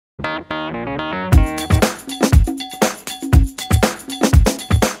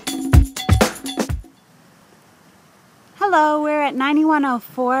Hello, we're at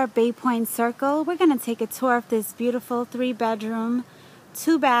 9104 Bay Point Circle. We're going to take a tour of this beautiful 3-bedroom,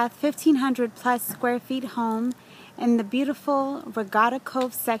 2-bath, 1,500 plus square feet home in the beautiful Regatta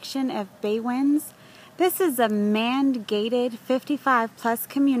Cove section of Baywinds. This is a man-gated 55 plus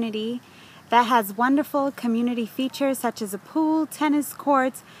community that has wonderful community features such as a pool, tennis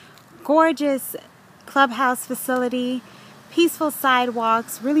courts, gorgeous clubhouse facility, peaceful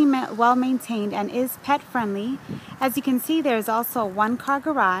sidewalks, really well maintained, and is pet friendly. As you can see, there's also a 1-car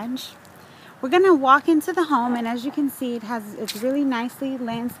garage. We're going to walk into the home, and as you can see, it's really nicely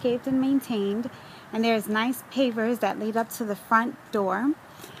landscaped and maintained, and there's nice pavers that lead up to the front door.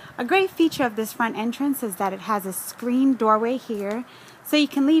 A great feature of this front entrance is that it has a screened doorway here, so you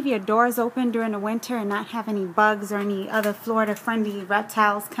can leave your doors open during the winter and not have any bugs or any other Florida-friendly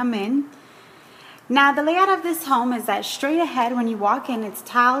reptiles come in. Now, the layout of this home is that straight ahead when you walk in, it's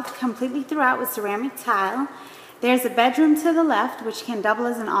tiled completely throughout with ceramic tile. There's a bedroom to the left, which can double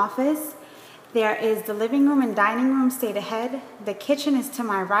as an office. There is the living room and dining room straight ahead. The kitchen is to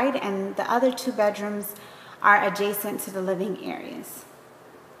my right, and the other 2 bedrooms are adjacent to the living areas.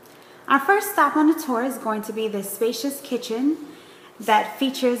 Our first stop on the tour is going to be this spacious kitchen that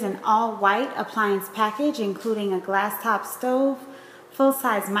features an all-white appliance package, including a glass-top stove,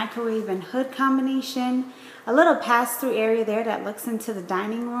 full-size microwave and hood combination, a little pass-through area there that looks into the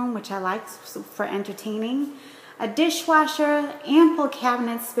dining room, which I like for entertaining, a dishwasher, ample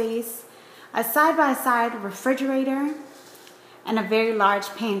cabinet space, a side-by-side refrigerator, and a very large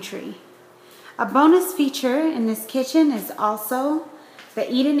pantry. A bonus feature in this kitchen is also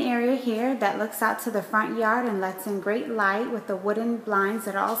the eat-in area here that looks out to the front yard and lets in great light with the wooden blinds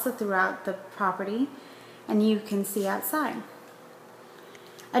that are also throughout the property, and you can see outside.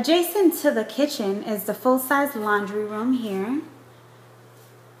 Adjacent to the kitchen is the full-size laundry room here.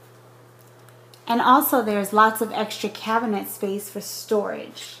 And also there's lots of extra cabinet space for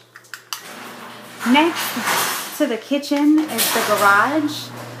storage. Next to the kitchen is the garage,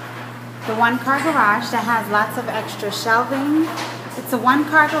 the 1-car garage that has lots of extra shelving. It's a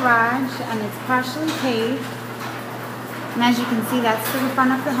 1-car garage and it's partially paved. And as you can see, that's to the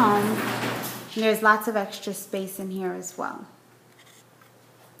front of the home. And there's lots of extra space in here as well.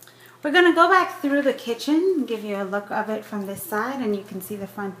 We're going to go back through the kitchen and give you a look of it from this side, and you can see the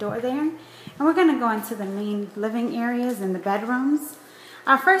front door there. And we're going to go into the main living areas and the bedrooms.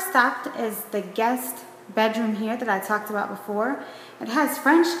 Our first stop is the guest bedroom here that I talked about before. It has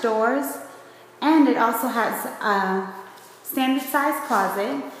French doors, and it also has a standard size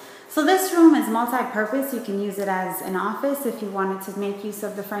closet. So this room is multi-purpose. You can use it as an office if you wanted to make use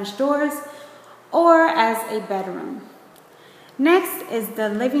of the French doors, or as a bedroom. Next is the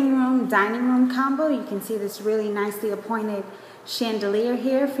living room, dining room combo. You can see this really nicely appointed chandelier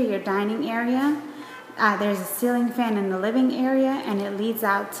here for your dining area. There's a ceiling fan in the living area, and it leads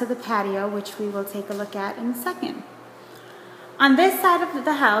out to the patio, which we will take a look at in a second. On this side of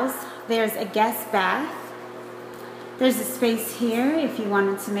the house, there's a guest bath. There's a space here if you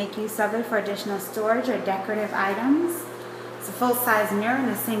wanted to make use of it for additional storage or decorative items. It's a full-size mirror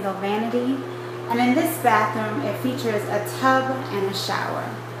and a single vanity. And in this bathroom, it features a tub and a shower.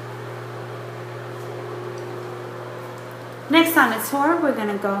 Next on the tour, we're going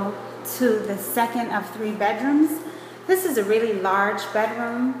to go to the second of 3 bedrooms. This is a really large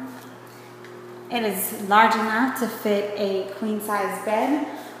bedroom. It is large enough to fit a queen-size bed,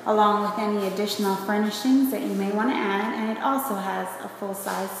 along with any additional furnishings that you may want to add, and it also has a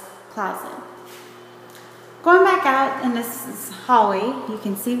full-size closet. Going back out in this hallway, you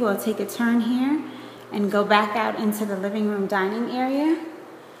can see we'll take a turn here and go back out into the living room dining area.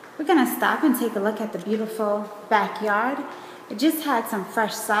 We're going to stop and take a look at the beautiful backyard. It just had some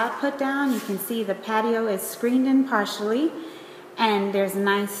fresh sod put down. You can see the patio is screened in partially, and there's a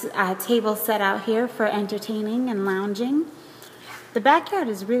nice table set out here for entertaining and lounging. The backyard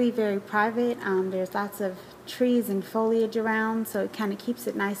is really very private. There's lots of trees and foliage around, so it kind of keeps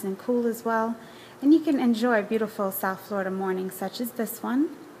it nice and cool as well. And you can enjoy beautiful South Florida mornings such as this one.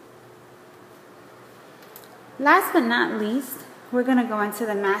 Last but not least, we're going to go into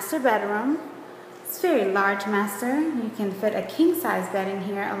the master bedroom. It's a very large master. You can fit a king-size bed in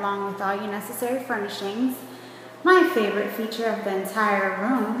here along with all your necessary furnishings. My favorite feature of the entire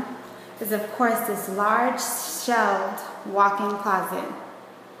room is, of course, this large shelved walk-in closet.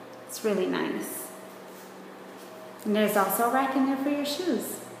 It's really nice. And there's also a rack in there for your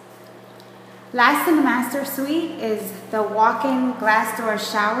shoes. Last in the master suite is the walk-in glass door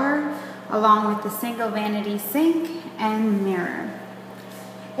shower, along with the single vanity sink and mirror.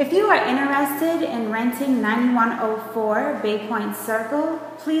 If you are interested in renting 9104 Bay Point Circle,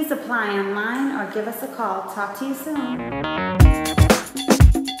 please apply online or give us a call. Talk to you soon.